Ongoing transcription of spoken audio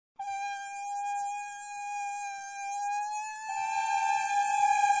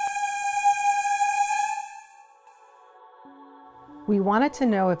We wanted to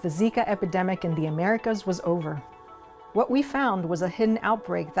know if the Zika epidemic in the Americas was over. What we found was a hidden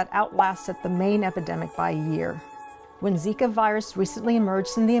outbreak that outlasted the main epidemic by a year. When Zika virus recently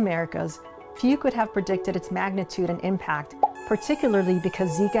emerged in the Americas, few could have predicted its magnitude and impact, particularly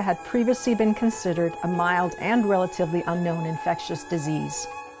because Zika had previously been considered a mild and relatively unknown infectious disease.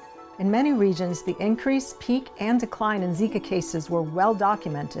 In many regions, the increase, peak, and decline in Zika cases were well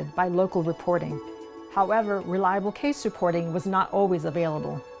documented by local reporting. However, reliable case reporting was not always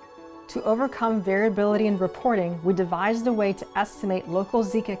available. To overcome variability in reporting, we devised a way to estimate local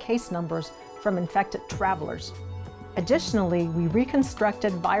Zika case numbers from infected travelers. Additionally, we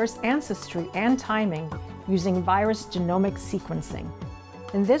reconstructed virus ancestry and timing using virus genomic sequencing.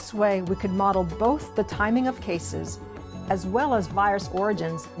 In this way, we could model both the timing of cases as well as virus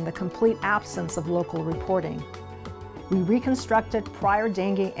origins in the complete absence of local reporting. We reconstructed prior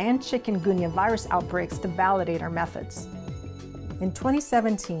dengue and chikungunya virus outbreaks to validate our methods. In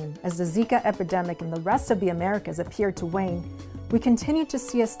 2017, as the Zika epidemic in the rest of the Americas appeared to wane, we continued to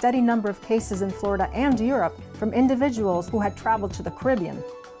see a steady number of cases in Florida and Europe from individuals who had traveled to the Caribbean.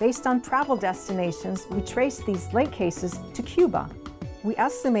 Based on travel destinations, we traced these late cases to Cuba. We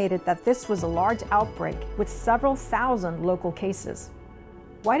estimated that this was a large outbreak with several thousand local cases.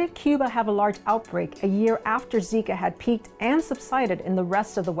 Why did Cuba have a large outbreak a year after Zika had peaked and subsided in the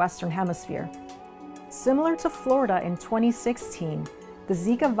rest of the Western Hemisphere? Similar to Florida in 2016, the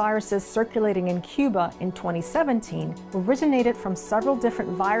Zika viruses circulating in Cuba in 2017 originated from several different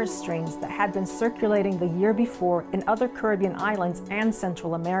virus strains that had been circulating the year before in other Caribbean islands and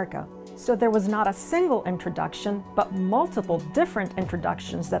Central America. So there was not a single introduction, but multiple different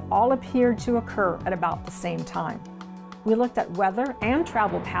introductions that all appeared to occur at about the same time. We looked at weather and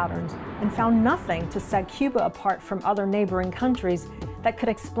travel patterns and found nothing to set Cuba apart from other neighboring countries that could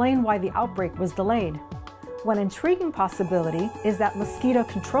explain why the outbreak was delayed. One intriguing possibility is that mosquito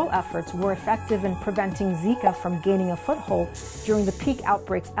control efforts were effective in preventing Zika from gaining a foothold during the peak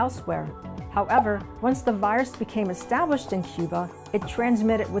outbreaks elsewhere. However, once the virus became established in Cuba, it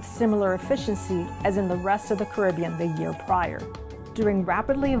transmitted with similar efficiency as in the rest of the Caribbean the year prior. During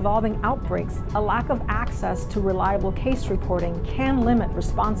rapidly evolving outbreaks, a lack of access to reliable case reporting can limit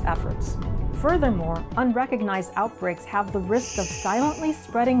response efforts. Furthermore, unrecognized outbreaks have the risk of silently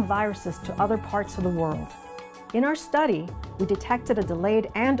spreading viruses to other parts of the world. In our study, we detected a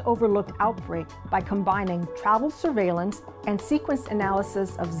delayed and overlooked outbreak by combining travel surveillance and sequence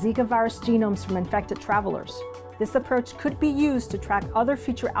analysis of Zika virus genomes from infected travelers. This approach could be used to track other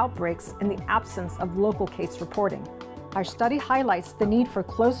future outbreaks in the absence of local case reporting. Our study highlights the need for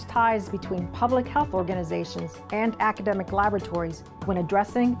close ties between public health organizations and academic laboratories when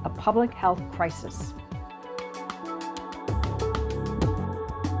addressing a public health crisis.